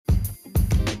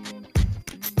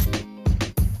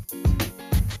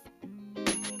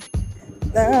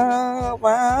What's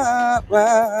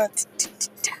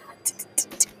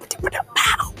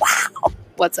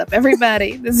up,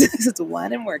 everybody? This is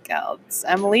Wine and Workouts.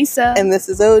 I'm Lisa. And this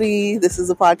is Odie. This is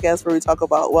a podcast where we talk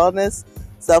about wellness,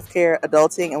 self-care,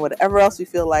 adulting, and whatever else we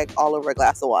feel like all over a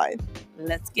glass of wine.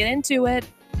 Let's get into it.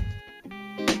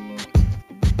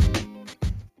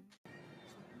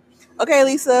 Okay,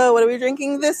 Lisa, what are we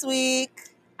drinking this week?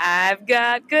 I've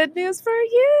got good news for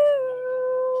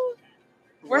you.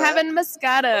 We're having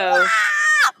Moscato.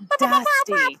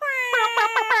 Dusty.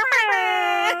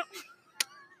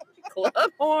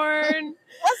 Club horn.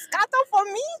 Moscato for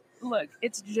me? Look,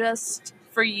 it's just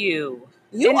for you.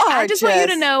 I just want you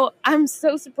to know, I'm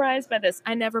so surprised by this.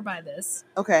 I never buy this.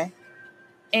 Okay.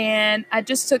 And I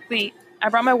just I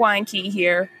brought my wine key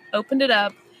here, opened it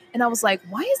up, and I was like,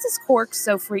 why is this cork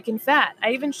so freaking fat?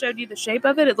 I even showed you the shape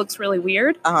of it. It looks really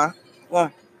weird. Well,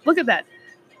 look at that.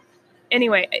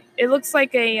 Anyway, it looks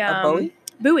like a Bowie?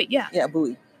 Buoy, yeah. Yeah,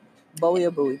 Bowie. Bowie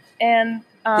or Bowie. And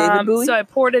David Bowie? So I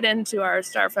poured it into our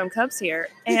styrofoam cups here,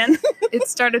 and it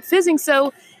started fizzing.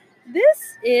 So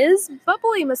this is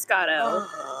bubbly Moscato,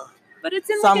 but it's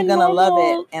in so like I'm a gonna love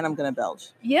normal... it, and I'm gonna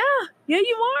belch. Yeah,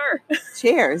 you are.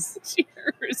 Cheers.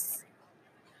 Cheers.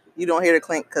 You don't hear the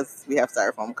clink because we have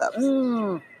styrofoam cups.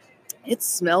 It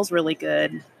smells really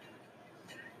good.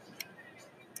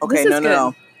 Okay,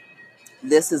 no.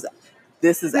 This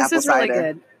is apple cider. Really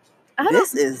good.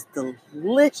 This is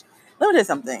delicious. Let me tell you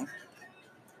something.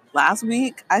 Last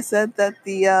week, I said that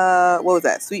the, what was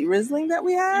that, sweet Riesling that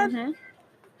we had? Mm-hmm.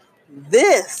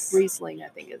 This. Riesling, I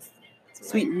think is.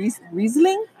 Sweet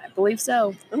Riesling? I believe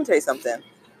so. Let me tell you something.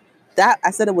 That,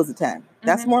 I said it was a 10.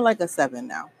 That's more like a 7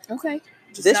 now. Okay.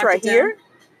 This right here.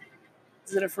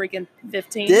 Is it a freaking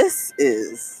 15? This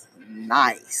is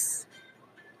nice.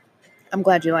 I'm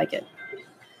glad you like it.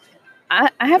 I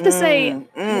have to say,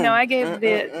 I gave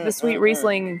the sweet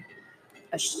Riesling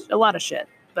a lot of shit,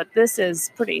 but this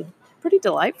is pretty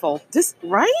delightful. This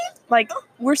right? Like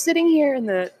we're sitting here in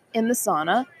the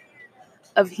sauna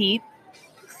of heat,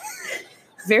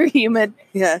 very humid.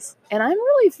 Yes, and I'm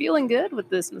really feeling good with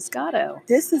this Moscato.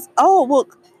 This is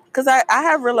because I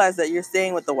have realized that you're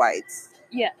staying with the whites.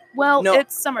 Yeah, well,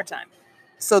 it's summertime,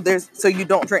 so you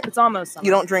don't drink. It's almost summer.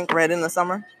 You don't drink red in the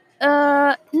summer.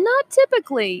 Not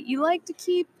typically. You like to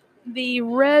keep the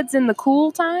reds in the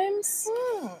cool times.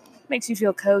 Makes you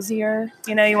feel cozier.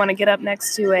 You want to get up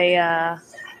next to a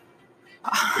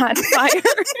hot fire. Did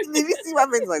you see my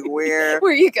face? Like, where?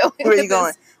 Where are you going? Where are you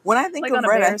going? When I think of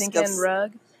red, I think of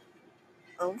rug.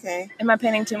 Okay. Am I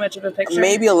painting too much of a picture?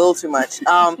 Maybe a little too much.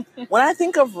 When I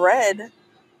think of red,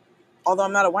 although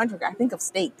I'm not a wine drinker, I think of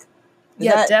steak.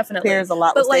 Yeah, definitely. Pairs a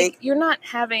lot with steak. You're not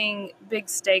having big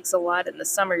steaks a lot in the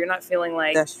summer. You're not feeling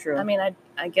like... That's true. I mean,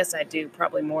 I guess I do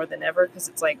probably more than ever because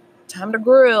it's like, time to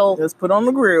grill. Let's put on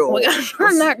the grill. We gotta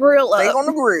turn that grill up. Steak on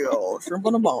the grill. Shrimp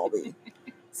on the baldy.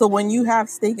 So when you have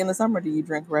steak in the summer, do you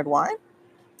drink red wine?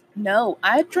 No,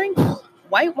 I drink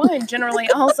white wine generally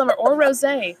all summer, or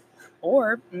rosé,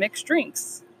 or mixed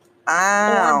drinks,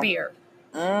 or beer.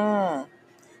 Yeah,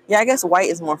 I guess white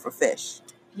is more for fish.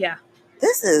 Yeah.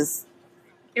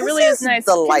 It really is nice.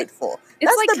 Delightful.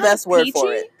 That's like the best word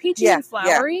for it. Peachy and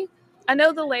flowery. Yeah. I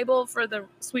know the label for the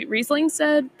sweet Riesling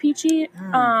said peachy.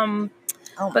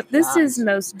 But this is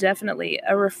most definitely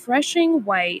a refreshing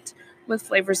white with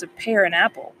flavors of pear and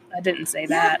apple. I didn't say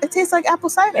that. It tastes like apple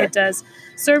cider. It does.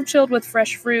 Served chilled with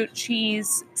fresh fruit,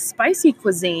 cheese, spicy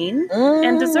cuisine,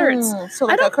 and desserts. So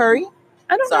like a curry?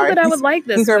 I don't know that I would like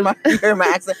this. You heard my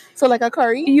accent. So like a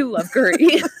curry? You love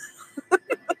curry.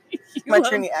 My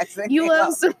Trini accent. You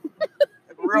love some...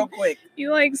 Real quick. You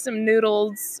like some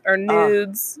noodles, or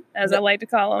nudes, as I like to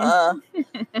call them.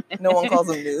 No one calls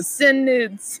them nudes. Send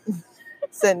nudes.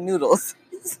 Send noodles.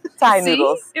 Thai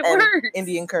noodles. It works.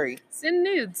 Indian curry. Send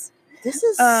nudes. This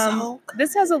is so good.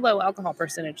 This has a low alcohol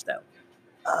percentage, though.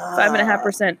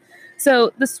 5.5%.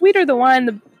 So the sweeter the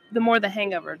wine, the more the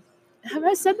hangover. Have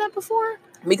I said that before?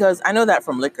 Because I know that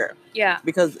from liquor. Yeah.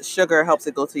 Because sugar helps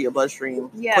it go to your bloodstream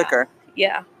quicker.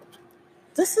 Yeah.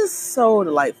 This is so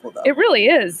delightful, though. It really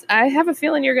is. I have a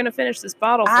feeling you're going to finish this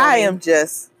bottle for me. I am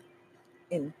just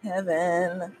in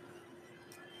heaven.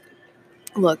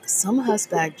 Look, some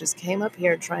hussbag just came up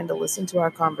here trying to listen to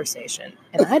our conversation,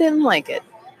 and I didn't like it.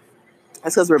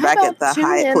 That's because we're back at the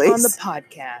Hyatt Place. On the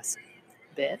podcast,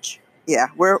 bitch. Yeah,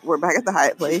 we're back at the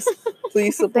Hyatt Place.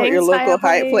 Please support your local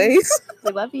Hyatt Place.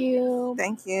 We love you.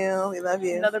 Thank you. We love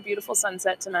you. Another beautiful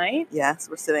sunset tonight. Yes,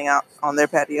 we're sitting out on their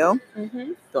patio.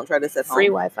 Mm-hmm. Don't try this at home. Free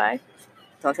Wi-Fi.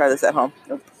 Don't try this at home.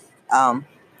 Nope.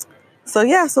 So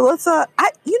let's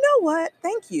you know what?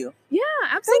 Thank you. Yeah,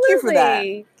 absolutely. Thank you for that.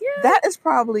 Yeah. That is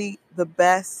probably the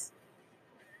best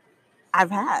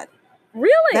I've had.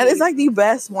 Really? That is like the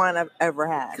best wine I've ever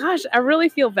had. Gosh, I really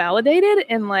feel validated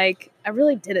and like I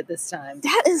really did it this time.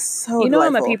 That is so delightful.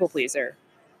 I'm a delightful. people pleaser.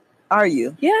 Are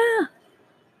you? Yeah.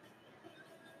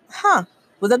 Huh.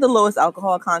 Was that the lowest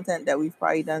alcohol content that we've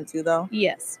probably done too, though?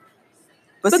 Yes.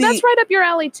 But see, that's right up your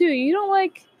alley too. You don't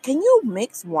like... Can you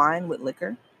mix wine with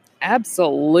liquor?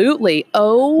 Absolutely.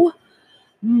 Oh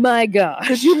my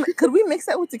gosh. Could we mix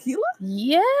that with tequila?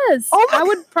 Yes. Oh I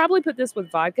would probably put this with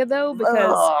vodka though,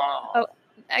 because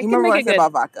I can make it good.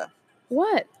 About vodka?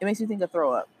 What? It makes me think of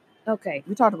throw up. Okay.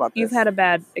 We talked about this. You've had a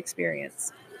bad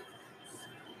experience.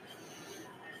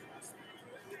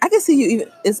 I can see you even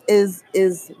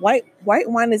is white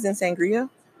wine is in sangria?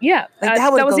 Yeah. Like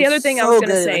that was the other thing I was going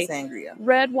to say. Sangria.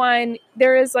 Red wine,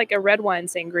 there is like a red wine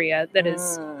sangria that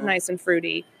is nice and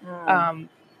fruity.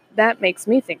 That makes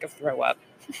me think of throw up.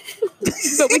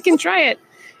 But we can try it.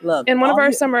 Look, in one of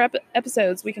our summer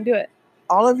episodes, we can do it.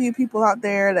 All of you people out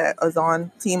there that is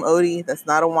on Team Odie, that's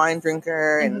not a wine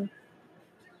drinker and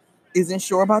isn't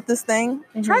sure about this thing,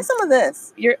 try some of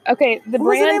this. The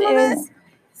brand is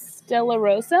Stella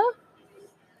Rosa.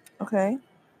 Okay.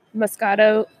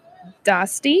 Moscato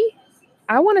d'Asti.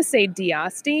 I want to say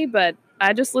D'Asti, but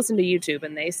I just listened to YouTube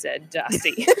and they said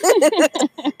d'Asti.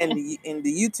 and the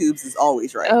YouTubes is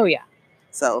always right. Oh yeah.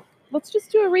 So let's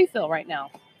just do a refill right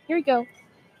now. Here we go.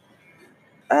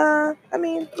 I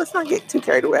mean, let's not get too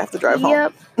carried away. I have to drive home.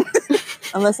 Yep.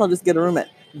 Unless I'll just get a room at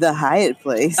the Hyatt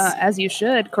place. As you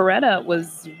should. Coretta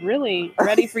was really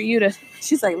ready for you to...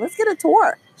 She's like, let's get a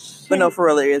tour. But no, for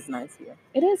real, it is nice here.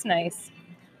 It is nice.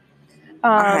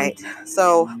 All right.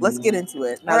 So let's get into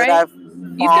it. Now that I've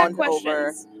fawned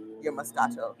over your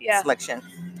Moscato selection.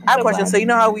 I have questions. So you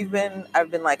know how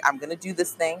I've been like, I'm going to do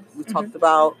this thing. We talked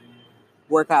about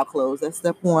workout clothes. That's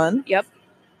step one. Yep.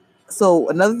 So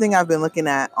another thing I've been looking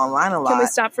at online a lot. Can we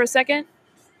stop for a second?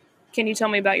 Can you tell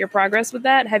me about your progress with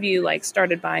that? Have you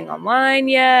started buying online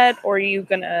yet? Or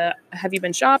have you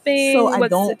been shopping? So I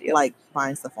don't like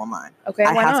buying stuff online. Okay,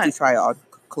 I have not? to try on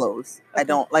clothes.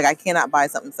 Okay. I cannot buy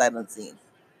something sight unseen.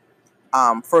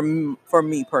 For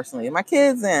me personally, my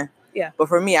kids, yeah. But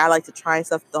for me, I like to try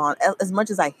stuff on. As much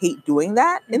as I hate doing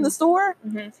that in the store,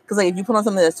 because if you put on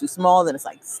something that's too small, then it's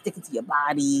sticking to your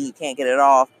body. You can't get it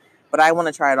off. But I want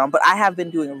to try it on. But I have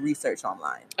been doing research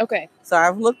online. Okay. So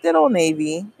I've looked at Old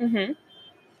Navy.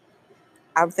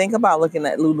 I'm thinking about looking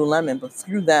at Lululemon, but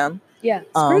screw them. Yeah,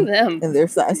 screw them. And their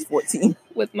size 14.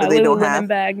 With my Lululemon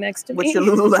bag next to me. With your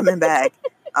Lululemon bag.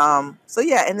 So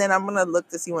yeah, and then I'm going to look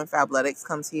to see when Fabletics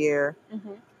comes here.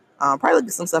 Probably look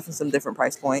at some stuff in some different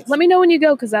price points. Let me know when you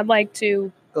go, because I'd like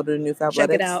to go to the new Fabletics. Check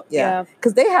it out. Yeah.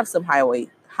 Because they have some high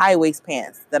waist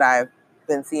pants that I've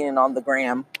been seeing on the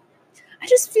gram. I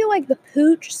just feel like the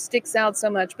pooch sticks out so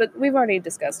much, but we've already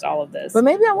discussed all of this. But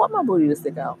maybe I want my booty to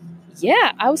stick out.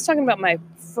 Yeah, I was talking about my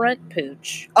front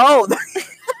pooch. Oh. I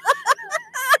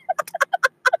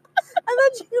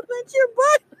thought you meant your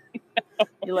butt. No.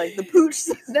 You're like, the pooch.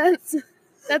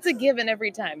 That's a given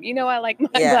every time. You know I like my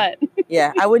butt.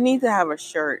 Yeah, I would need to have a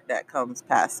shirt that comes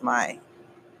past my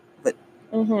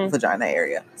vagina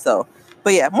area. So...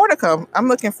 But yeah, more to come. I'm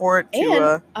looking forward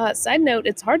to... And, side note,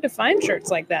 it's hard to find shirts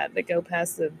like that go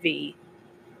past the V.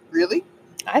 Really?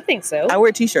 I think so. I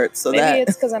wear t-shirts, so maybe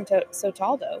it's because I'm so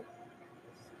tall, though.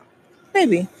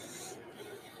 Maybe.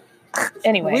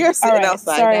 Anyway. We are sitting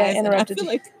outside, Sorry, guys, I interrupted you.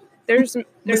 Like there's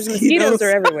mosquitoes are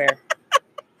everywhere.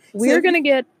 We're going to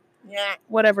get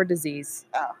whatever disease.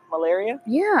 Malaria?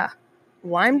 Yeah.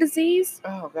 Lyme disease?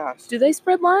 Oh, gosh. Do they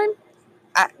spread Lyme?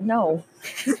 No.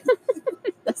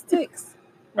 That's ticks.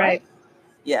 Right.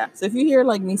 Yeah. So if you hear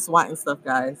me swatting stuff,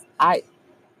 guys,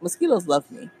 mosquitoes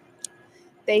love me.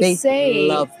 They say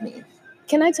love me.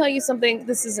 Can I tell you something?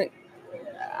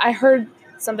 I heard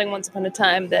something once upon a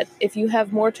time that if you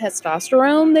have more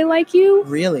testosterone, they like you.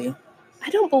 Really? I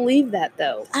don't believe that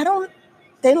though.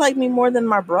 They like me more than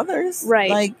my brothers.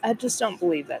 Right. I just don't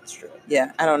believe that's true.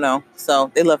 Yeah. I don't know.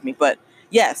 So they love me. But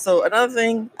yeah. So another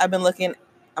thing I've been looking,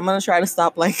 I'm going to try to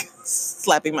stop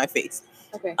slapping my face.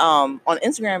 Okay. On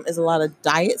Instagram is a lot of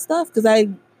diet stuff because I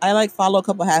follow a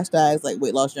couple hashtags like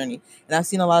weight loss journey, and I've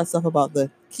seen a lot of stuff about the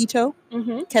keto,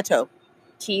 keto,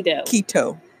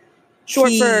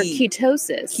 short for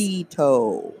ketosis,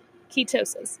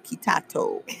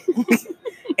 ketato.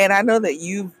 And I know that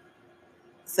you've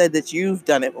said that you've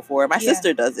done it before. My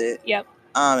sister does it. Yep.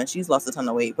 And she's lost a ton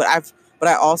of weight, but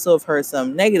I also have heard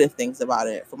some negative things about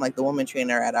it from the woman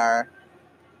trainer at our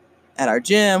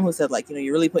gym who said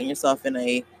you're really putting yourself in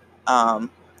a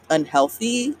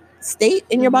unhealthy state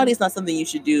in your body. It's not something you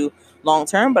should do long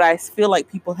term, but I feel like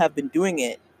people have been doing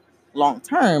it long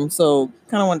term, so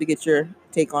kind of wanted to get your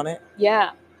take on it.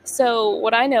 Yeah, So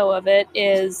what I know of it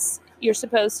is you're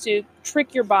supposed to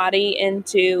trick your body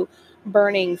into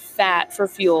burning fat for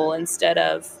fuel instead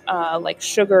of like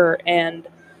sugar and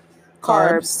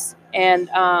carbs. And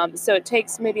so it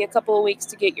takes maybe a couple of weeks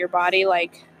to get your body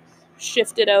like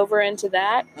shifted over into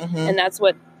that. And that's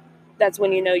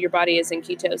when you know your body is in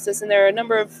ketosis. And there are a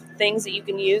number of things that you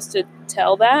can use to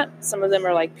tell that. Some of them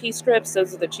are like pee strips.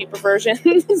 Those are the cheaper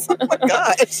versions. Oh my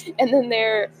gosh. And then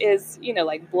there is,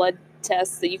 like blood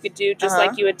tests that you could do just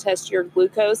like you would test your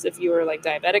glucose if you were like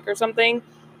diabetic or something.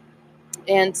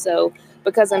 And so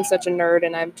because I'm such a nerd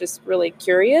and I'm just really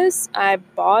curious, I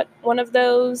bought one of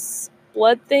those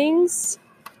blood things.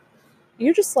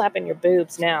 You're just slapping your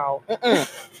boobs now.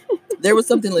 There was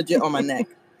something legit on my neck.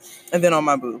 And then on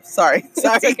my boobs. Sorry.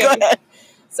 Okay. Go ahead.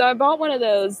 So I bought one of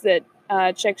those that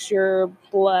checks your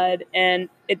blood and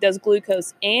it does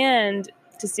glucose and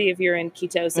to see if you're in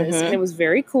ketosis. And it was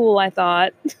very cool, I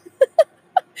thought,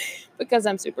 because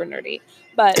I'm super nerdy.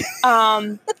 But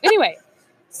anyway,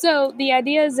 so the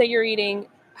idea is that you're eating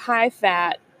high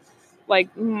fat, like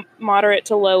moderate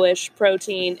to lowish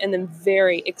protein, and then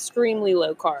very extremely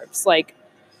low carbs, like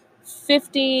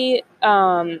 50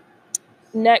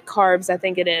 net carbs, I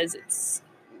think it is. It's,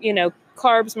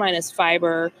 carbs minus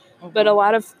fiber. But a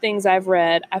lot of things I've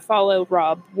read, I follow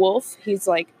Rob Wolf. He's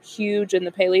like huge in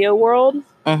the paleo world.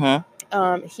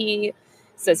 He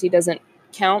says he doesn't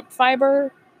count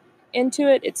fiber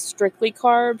into it. It's strictly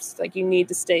carbs. Like you need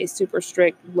to stay super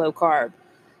strict low carb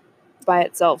by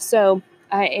itself. So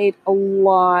I ate a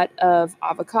lot of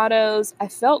avocados. I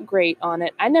felt great on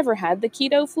it. I never had the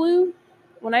keto flu.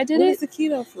 When I did What is the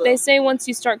keto flu? They say once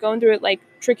you start going through it, like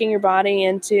tricking your body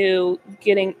into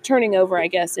turning over, I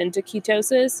guess, into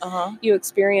ketosis, you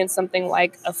experience something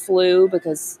like a flu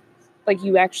because like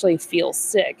you actually feel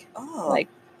sick, like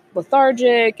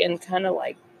lethargic and kind of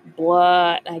like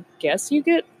blood. I guess you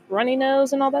get runny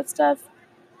nose and all that stuff.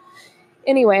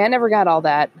 Anyway, I never got all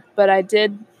that, but I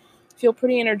did feel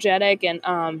pretty energetic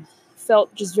and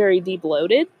felt just very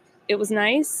de-bloated. It was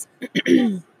nice.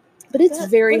 But it's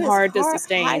very hard to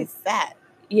sustain. High fat.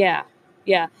 Yeah.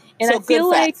 And so I feel good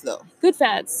like fats, though. Good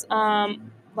fats.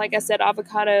 Like I said,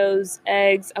 avocados,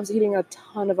 eggs. I was eating a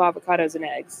ton of avocados and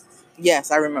eggs. Yes,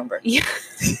 I remember. Yeah.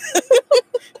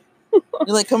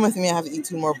 You're like, come with me. I have to eat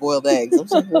 2 more boiled eggs. I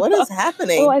was like, what is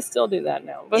happening? Well, I still do that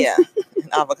now. But yeah,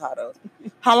 and avocados.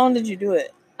 How long did you do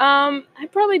it? I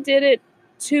probably did it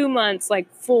 2 months,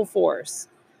 like full force,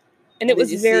 and it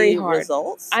was very hard.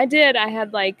 Results? I did. I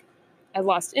had I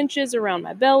lost inches around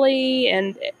my belly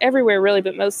and everywhere really,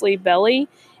 but mostly belly.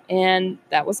 And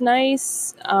that was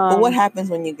nice. But what happens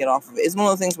when you get off of it? It's one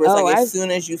of those things where it's as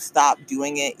soon as you stop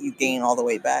doing it, you gain all the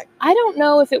way back. I don't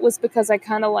know if it was because I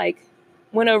kind of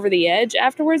went over the edge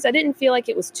afterwards. I didn't feel like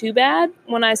it was too bad.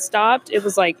 When I stopped, it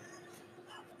was like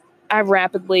I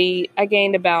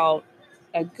gained about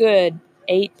a good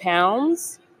 8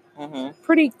 pounds.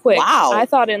 Pretty quick. Wow. I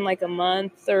thought in a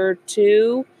month or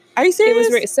 2. Are you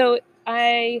serious? It was so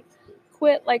I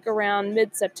quit around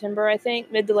mid-September, I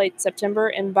think, mid to late September,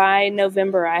 and by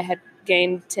November I had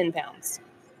gained 10 pounds.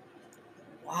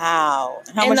 Wow.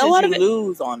 How much did you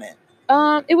lose on it?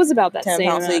 It was about that 10 same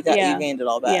pounds, amount. So you gained it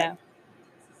all back. Yeah.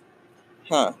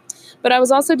 Huh. But I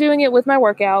was also doing it with my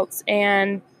workouts,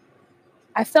 and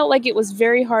I felt like it was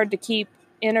very hard to keep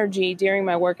energy during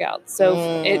my workouts.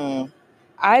 So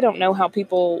I don't know how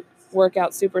people work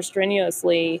out super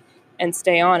strenuously and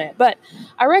stay on it. But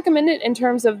I recommend it in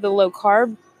terms of the low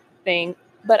carb thing.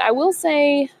 But I will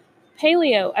say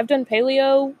paleo. I've done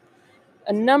paleo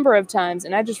a number of times,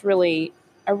 and I really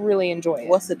enjoy it.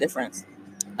 What's the difference?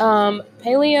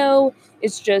 Paleo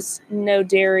is just no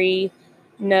dairy,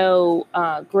 no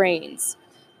grains.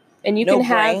 And you can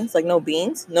have grains, like no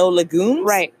beans, no legumes?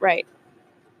 Right.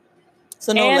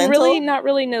 So no lentils? And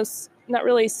not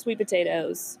really sweet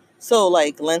potatoes. So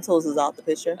lentils is out the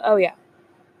picture? Oh yeah.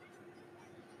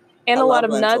 And a lot of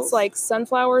lentils. Nuts like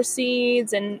sunflower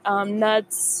seeds and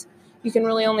nuts. You can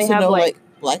really only have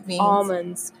black beans,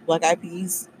 almonds, black eyed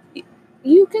peas.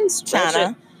 You can stretch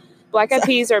it. Black eyed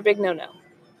peas are a big no-no.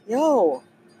 Yo.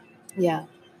 Yeah.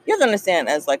 You have to understand,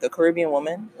 as a Caribbean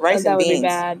woman, rice and beans. Would be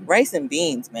bad. Rice and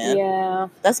beans, man. Yeah.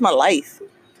 That's my life.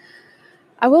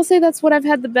 I will say that's what I've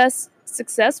had the best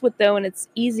success with, though, and it's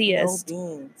easiest.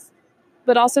 No beans.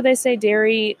 But also they say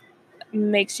dairy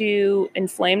makes you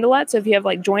inflamed a lot. So if you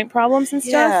have joint problems and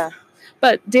stuff. Yeah.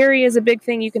 But dairy is a big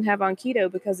thing you can have on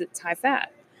keto because it's high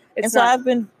fat. I've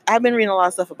been reading a lot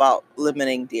of stuff about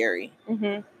limiting dairy.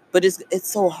 Mm-hmm. But it's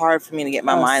so hard for me to get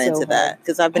my mind into that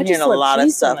because I've been hearing a lot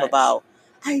of stuff about.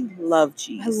 I love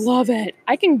cheese. I love it.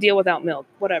 I can deal without milk.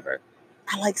 Whatever.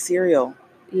 I like cereal.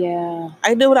 Yeah. I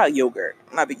can do without yogurt.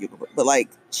 I'm not a big yogurt, but like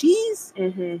cheese?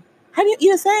 Mm-hmm. How do you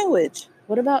eat a sandwich?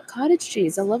 What about cottage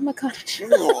cheese? I love my cottage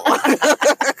cheese.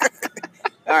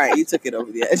 All right, you took it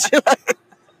over the edge.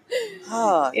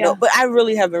 No, but I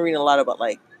really have been reading a lot about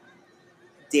like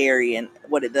dairy and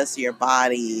what it does to your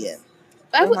body. And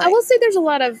I will say there's a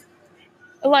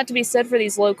lot to be said for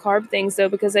these low carb things though,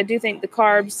 because I do think the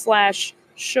carbs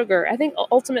 / sugar, I think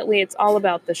ultimately it's all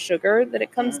about the sugar that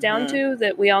it comes down to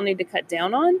that we all need to cut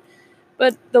down on,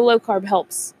 but the low carb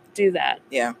helps do that.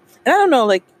 Yeah. And I don't know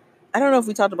if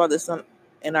we talked about this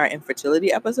in our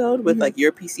infertility episode with like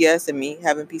your PCS and me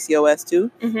having PCOS too.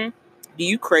 Mm-hmm. Do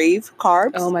you crave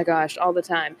carbs? Oh my gosh, all the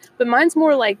time. But mine's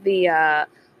more like the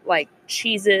like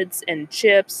Cheez-Its and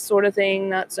chips sort of thing,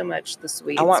 not so much the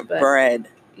sweets. I want bread.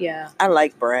 Yeah. I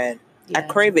like bread. Yeah. I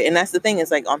crave it. And that's the thing,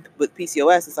 is like with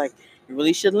PCOS, it's like you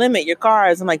really should limit your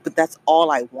carbs. I'm like, but that's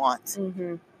all I want.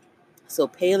 Mm-hmm. So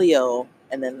paleo,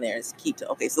 and then there's keto.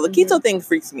 Okay, so the keto thing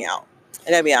freaks me out.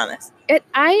 I gotta be honest.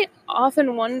 I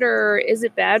often wonder, is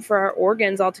it bad for our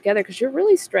organs altogether? Because you're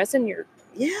really stressing your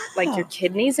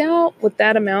kidneys out with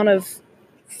that amount of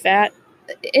fat.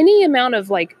 Any amount of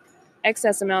like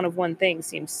excess amount of one thing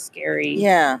seems scary.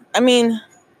 Yeah, I mean,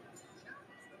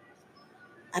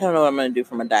 I don't know what I'm gonna do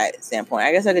from a diet standpoint.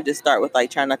 I guess I could just start with like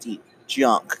trying not to eat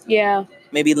junk. Yeah.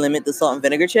 Maybe limit the salt and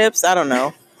vinegar chips. I don't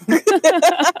know.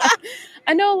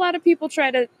 I know a lot of people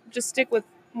try to just stick with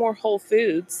more whole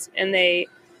foods, and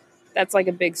that's like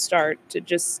a big start to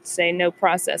just say no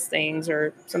processed things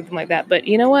or something like that. But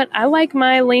you know what? I like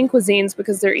my lean cuisines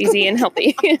because they're easy and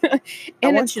healthy. And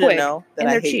I want you to know that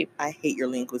I hate your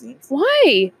lean cuisines.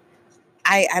 Why?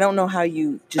 I don't know how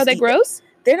you just... Are they gross?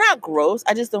 They're not gross.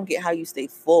 I just don't get how you stay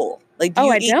full. Like, do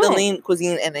you eat the lean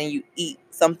cuisine and then you eat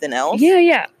something else?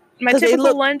 Yeah. My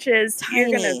typical lunch is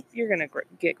tiny. You're gonna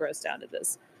get grossed out of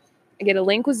this. I get a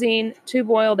lean cuisine, 2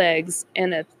 boiled eggs,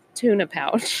 and a tuna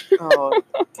pouch. Oh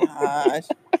gosh.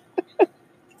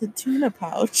 The tuna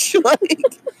pouch.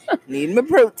 Like, need my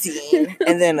protein.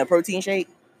 And then a protein shake.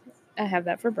 I have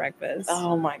that for breakfast.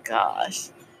 Oh my gosh.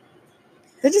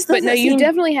 That just But no, you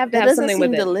definitely have to have something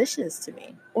with it. Delicious to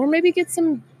me. Or maybe get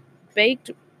some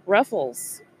baked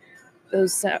Ruffles.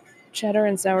 Those cheddar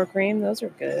and sour cream, those are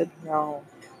good.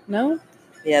 No?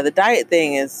 Yeah, the diet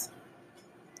thing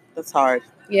that's hard.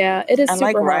 Yeah, it is super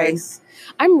hard. I like rice.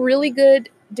 I'm really good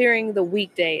during the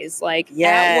weekdays. Like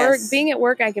at work, being at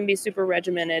work, I can be super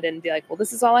regimented and be like, well,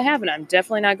 this is all I have, and I'm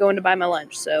definitely not going to buy my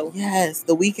lunch. So yes,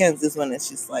 the weekends is when it's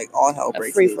just like all hell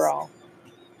breaks loose. Free for all.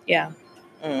 Yeah.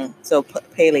 So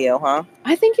paleo, huh?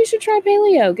 I think you should try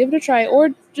paleo. Give it a try, or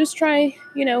just try,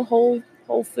 whole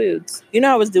foods.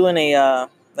 I was doing a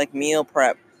like meal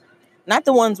prep. Not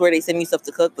the ones where they send you stuff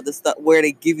to cook, but the stuff where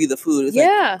they give you the food. It's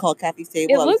like called Kathy's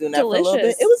Table. I was doing that for a little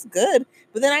bit. It was good.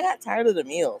 But then I got tired of the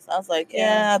meals. I was like,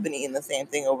 I've been eating the same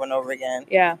thing over and over again.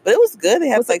 Yeah. But it was good. They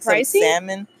had like some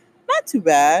salmon. Not too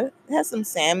bad. It had some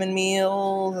salmon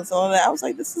meals and all that. I was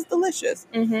like, this is delicious.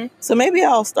 Mm-hmm. So maybe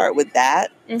I'll start with that.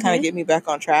 Kind of get me back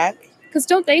on track. Because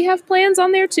don't they have plans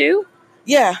on there too?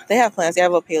 Yeah, they have plans. They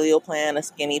have a paleo plan, a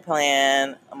skinny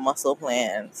plan, a muscle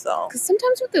plan. So, because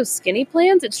sometimes with those skinny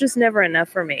plans, it's just never enough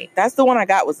for me. That's the one I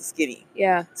got, was the skinny.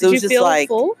 Yeah. So it was just like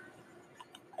full?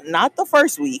 Not the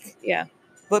first week. Yeah.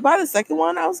 But by the second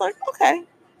one, I was like, okay,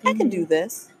 I can do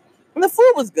this. And the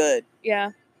food was good. Yeah.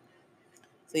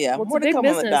 So yeah, more to come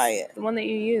on the diet. The one that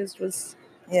you used was.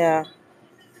 Yeah.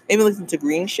 Maybe listen to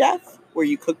Green Chef, where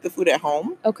you cook the food at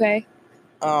home. Okay.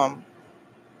 I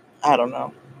don't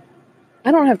know.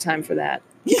 I don't have time for that.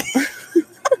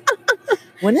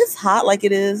 When it's hot like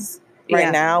it is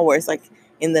right now, where it's like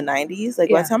in the 90s,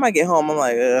 like by the time I get home, I'm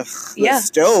like, ugh, the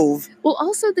stove. Well,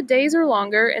 also the days are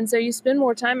longer, and so you spend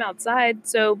more time outside.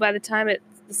 So by the time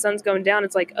the sun's going down,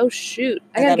 it's like, oh shoot,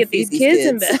 I gotta get these kids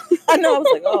in bed. I know. I was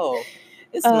like, oh,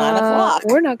 it's 9 o'clock.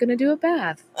 We're not gonna do a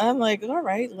bath. I'm like, all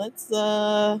right, let's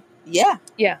yeah.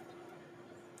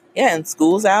 And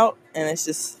school's out, and it's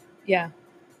just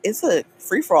it's a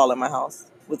free-for-all in my house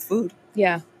with food.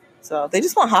 Yeah. So they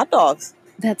just want hot dogs.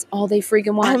 That's all they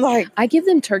freaking want. I'm like, I give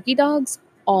them turkey dogs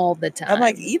all the time. I'm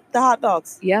like, eat the hot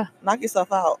dogs. Yeah. Knock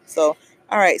yourself out. So,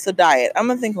 all right. So diet. I'm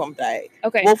going to think on diet.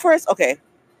 Okay. Well, first,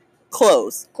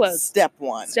 clothes. Step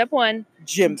 1.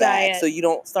 Gym bag. So you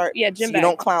don't start. Yeah, gym bag. You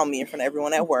don't clown me in front of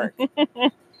everyone at work.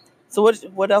 So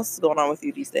what else is going on with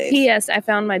you these days? P.S. I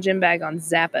found my gym bag on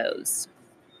Zappos.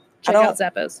 Check out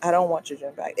Zappos. I don't want your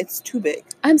gym bag. It's too big.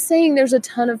 I'm saying there's a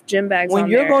ton of gym bags when on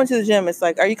you're there. Going to the gym, it's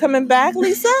like, are you coming back,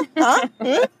 Lisa? Huh?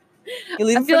 You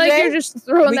leaving I feel like you're just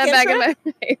throwing that bag in my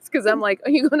face because I'm like,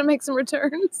 are you going to make some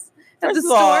returns at the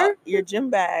store? Your gym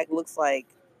bag looks like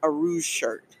a Rouge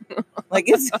shirt. Like,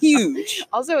 it's huge.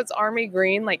 Also, it's army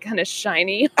green, like kind of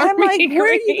shiny. I'm like,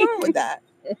 where are you going with that?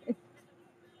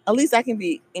 At least I can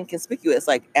be inconspicuous.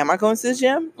 Like, am I going to the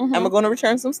gym? Mm-hmm. Am I going to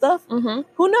return some stuff? Mm-hmm.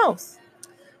 Who knows?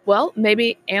 Well,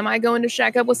 maybe am I going to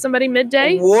shack up with somebody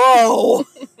midday? Whoa.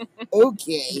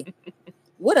 Okay.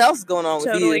 What else is going on with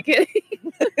you? Totally kidding.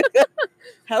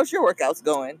 How's your workouts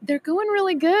going? They're going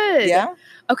really good. Yeah?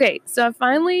 Okay, so I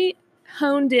finally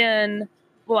honed in.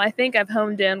 Well, I think I've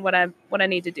honed in what I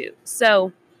need to do.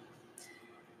 So,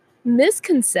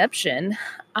 misconception.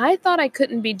 I thought I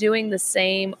couldn't be doing the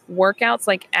same workouts,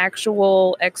 like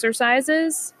actual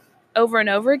exercises, over and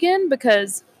over again,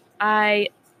 because I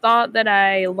thought that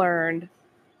I learned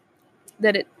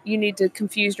that you need to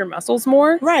confuse your muscles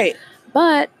more. Right.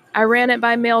 But I ran it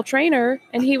by a male trainer,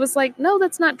 and he was like, no,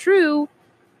 that's not true.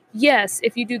 Yes,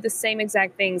 if you do the same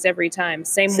exact things every time,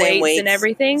 same weights and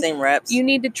everything, same reps, you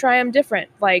need to try them different.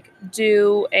 Like,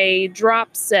 do a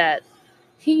drop set.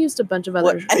 He used a bunch of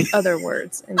other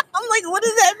words. And I'm like, what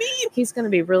does that mean? He's going to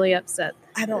be really upset.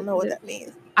 I don't know what that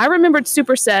means. I remembered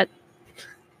superset.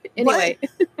 Anyway.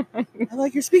 I'm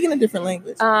like, you're speaking a different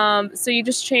language. So you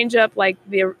just change up like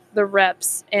the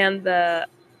reps and the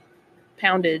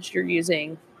poundage you're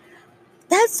using.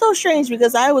 That's so strange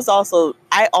because I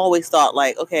always thought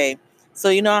like, okay, so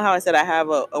you know how I said I have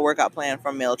a workout plan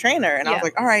from male trainer, and I was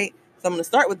like, all right, so I'm going to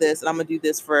start with this, and I'm going to do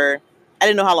this for, I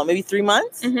didn't know how long, maybe 3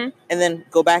 months, and then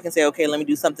go back and say, okay, let me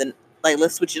do something, like,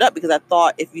 let's switch it up, because I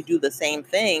thought if you do the same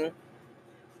thing,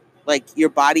 like, your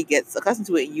body gets accustomed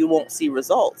to it, you won't see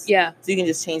results. Yeah. So you can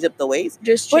just change up the weights.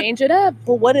 Change it up.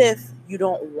 But what if you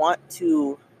don't want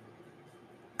to?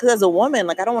 Because as a woman,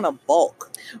 like, I don't want to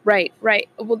bulk. Right.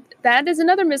 Well, that is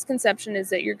another misconception,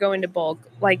 is that you're going to bulk.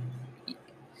 Like,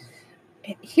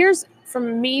 here's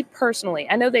from me personally.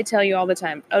 I know they tell you all the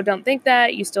time, oh, don't think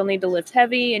that. You still need to lift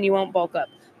heavy and you won't bulk up.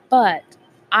 But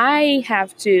I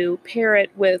have to pair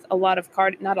it with a lot of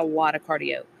cardio, not a lot of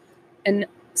cardio, and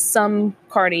some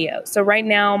cardio. So right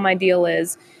now my deal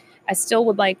is I still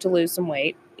would like to lose some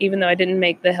weight, even though I didn't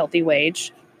make the healthy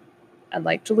wage. I'd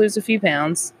like to lose a few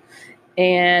pounds.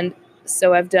 And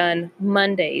so I've done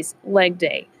Mondays, leg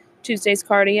day, Tuesdays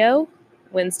cardio,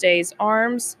 Wednesdays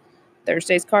arms,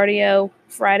 Thursdays cardio,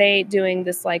 Friday doing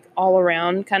this like all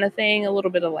around kind of thing, a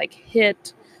little bit of like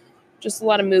HIIT, just a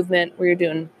lot of movement where you're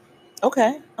doing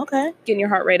getting your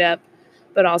heart rate up,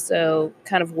 but also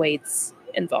kind of weights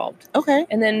involved. Okay.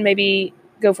 And then maybe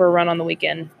go for a run on the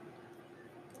weekend.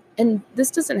 And this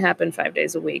doesn't happen 5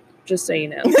 days a week, just so you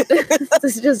know.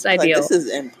 This is just ideal. Like, this is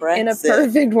impressive. In a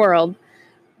perfect world.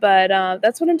 But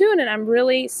that's what I'm doing. And I'm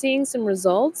really seeing some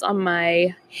results on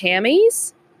my hamstrings.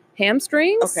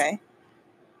 Okay.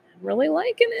 I'm really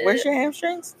liking it. Where's your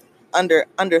hamstrings? Under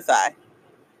thigh.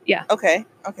 Yeah. Okay.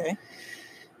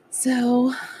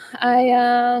 So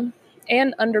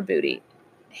and under booty.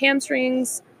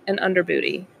 Hamstrings and under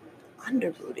booty.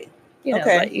 Under booty. You know,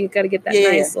 like you got to get that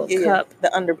nice little cup. Yeah.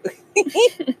 The under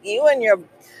booty. You and your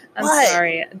I'm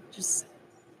sorry. I just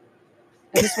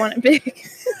want it big.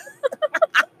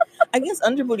 I guess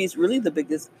under booty is really the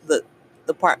biggest, the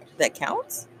part that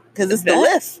counts, because it's the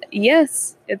lift.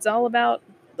 Yes, it's all about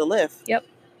the lift. Yep.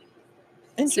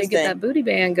 Interesting. So you get that booty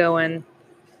band going.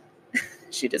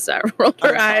 She just rolled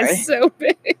her eyes so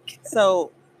big.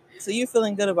 So you're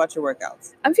feeling good about your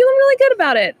workouts? I'm feeling really good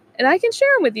about it, and I can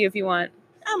share them with you if you want.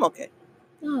 I'm okay.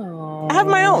 Oh. I have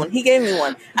my own. He gave me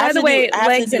one. By the way,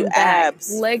 legs and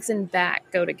abs. Legs and back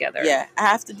go together. Yeah, I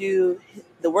have to do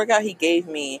the workout he gave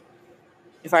me.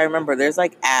 If I remember, there's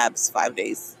like abs 5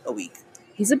 days a week.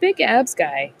 He's a big abs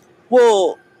guy.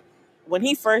 Well, when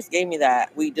he first gave me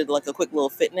that, we did like a quick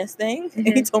little fitness thing. Mm-hmm.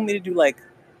 And he told me to do like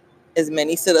as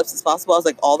many sit-ups as possible. I was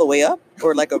like, all the way up?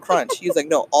 Or like a crunch? He was like,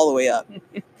 no, all the way up.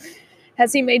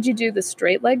 Has he made you do the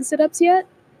straight leg sit-ups yet?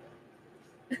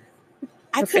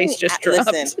 Her face just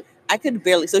dropped. Listen, I could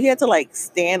barely. So he had to like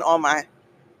stand on my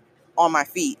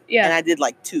feet. Yeah. And I did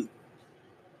like 2.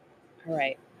 All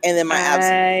right. And then my abs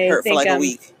hurt for like a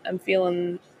week. I'm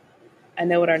feeling, I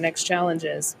know what our next challenge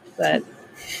is, but.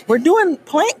 We're doing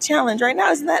plank challenge right now.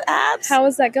 Isn't that abs? How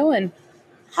is that going?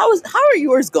 How are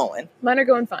yours going? Mine are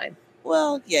going fine.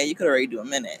 Well, yeah, you could already do a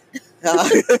minute.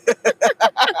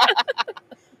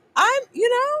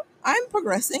 I'm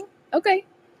progressing. Okay.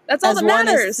 That's all that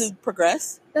matters. To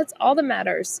progress. That's all that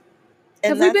matters.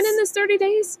 Have we been in this 30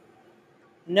 days?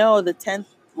 No, the 10th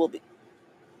will be.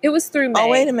 It was through May. Oh,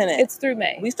 wait a minute. It's through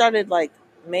May. We started like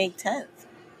May 10th.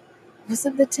 Was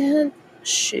it the 10th?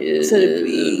 Shoot.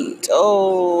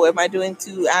 Am I doing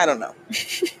 2? I don't know.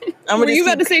 Were you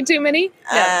about to say too many?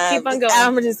 No, keep on going.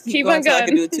 I'm going to just keep going until I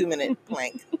can do a 2-minute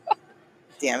plank.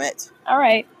 Damn it. All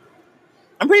right.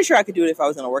 I'm pretty sure I could do it if I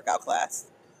was in a workout class.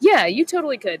 Yeah, you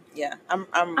totally could. Yeah, I'm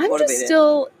motivated. Just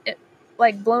still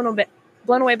like blown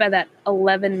away by that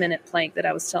 11-minute plank that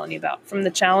I was telling you about from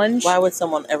the challenge. Why would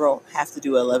someone ever have to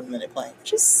do an 11-minute plank?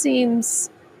 Just seems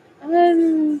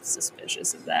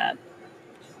suspicious of that.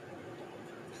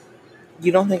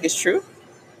 You don't think it's true?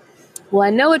 Well, I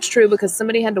know it's true because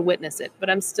somebody had to witness it, but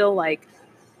I'm still like,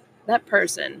 that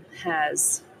person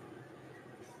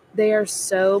they are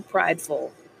so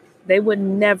prideful. They would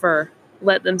never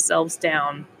let themselves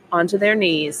down onto their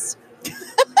knees.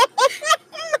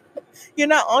 You're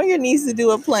not on your knees to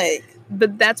do a plank.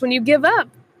 But that's when you give up.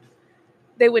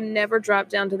 They would never drop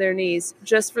down to their knees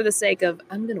just for the sake of,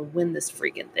 I'm going to win this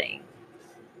freaking thing.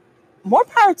 More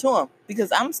power to them,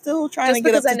 because I'm still trying to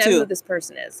get up to 2. Just because I know who this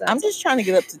person is. I'm just trying to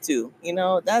get up to 2. You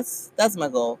know, that's my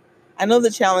goal. I know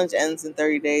the challenge ends in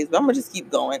 30 days, but I'm going to just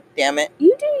keep going. Damn it.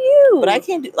 You do you. But I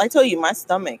can't do, I told you, my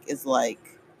stomach is like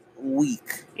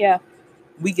weak. Yeah.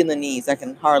 Weak in the knees. I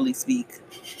can hardly speak.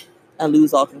 I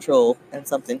lose all control and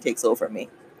something takes over me.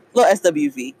 Little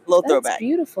SWV. Little throwback. That's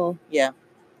beautiful. Yeah.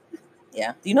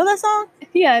 Yeah. Do you know that song?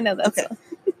 Yeah, I know that song.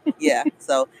 Yeah.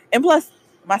 So, and plus,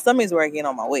 my stomach's where I gain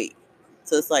all my weight.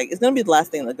 So it's like, it's going to be the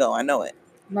last thing to go. I know it.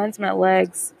 Mine's my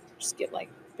legs. Just get like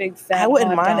big fat I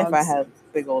wouldn't mind dogs. if I had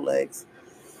big old legs.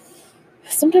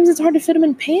 Sometimes it's hard to fit them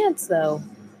in pants, though.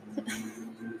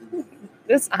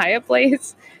 This Aya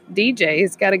Place DJ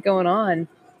has got it going on.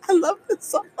 I love this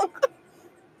song.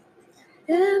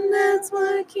 And that's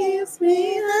what keeps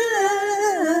me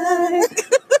alive.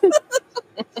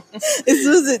 As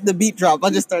soon as the beat dropped,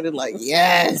 I just started like,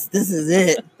 yes, this is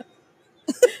it.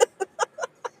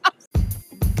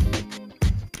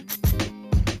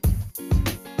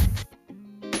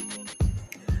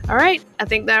 All right, I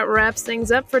think that wraps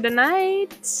things up for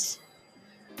tonight.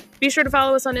 Be sure to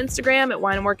follow us on Instagram at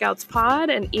Wine and Workouts Pod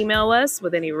and email us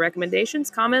with any recommendations,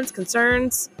 comments,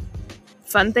 concerns,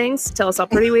 fun things. Tell us how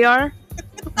pretty we are.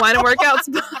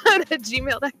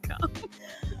 wineandworkoutspod@gmail.com.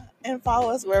 And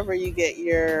follow us wherever you get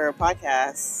your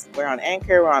podcasts. We're on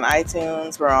Anchor, we're on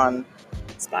iTunes, we're on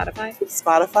Spotify.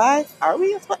 Are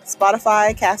we?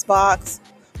 Spotify, Castbox,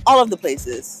 all of the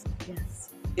places. Yes.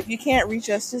 If you can't reach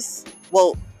us,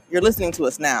 you're listening to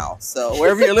us now. So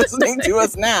wherever you're listening to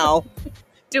us now,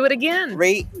 do it again.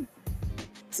 Rate,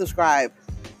 subscribe,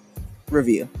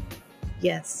 review.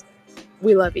 Yes.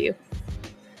 We love you.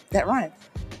 That rhymed.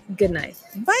 Good night.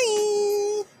 Bye.